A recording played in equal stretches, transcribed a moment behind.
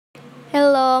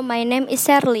Hello, my name is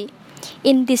Sherly.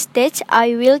 In this stage,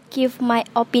 I will give my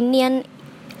opinion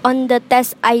on the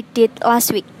test I did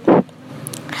last week.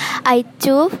 I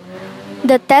thought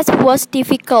the test was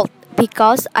difficult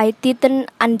because I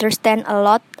didn't understand a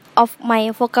lot of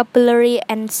my vocabulary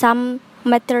and some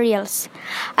materials.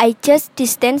 I just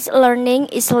distance learning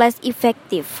is less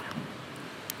effective.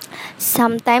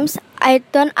 Sometimes I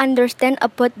don't understand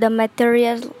about the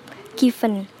material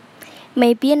given.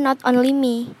 Maybe not only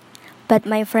me, but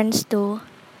my friends too.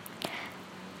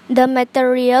 The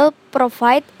material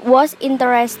provided was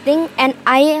interesting and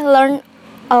I learned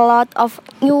a lot of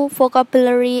new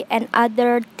vocabulary and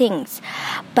other things.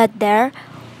 But there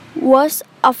was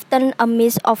often a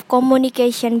miss of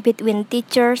communication between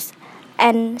teachers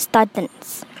and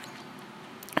students.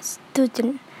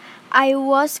 I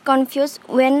was confused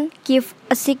when give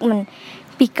assignment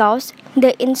because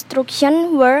the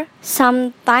instructions were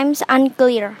sometimes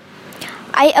unclear.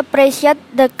 I appreciate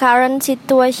the current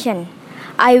situation.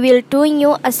 I will do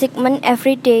new assignment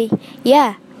every day.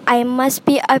 Yeah, I must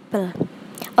be able.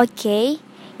 Okay,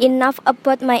 enough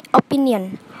about my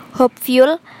opinion.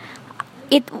 Hopefully,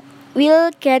 it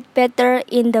will get better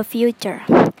in the future.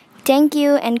 Thank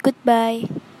you and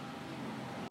goodbye.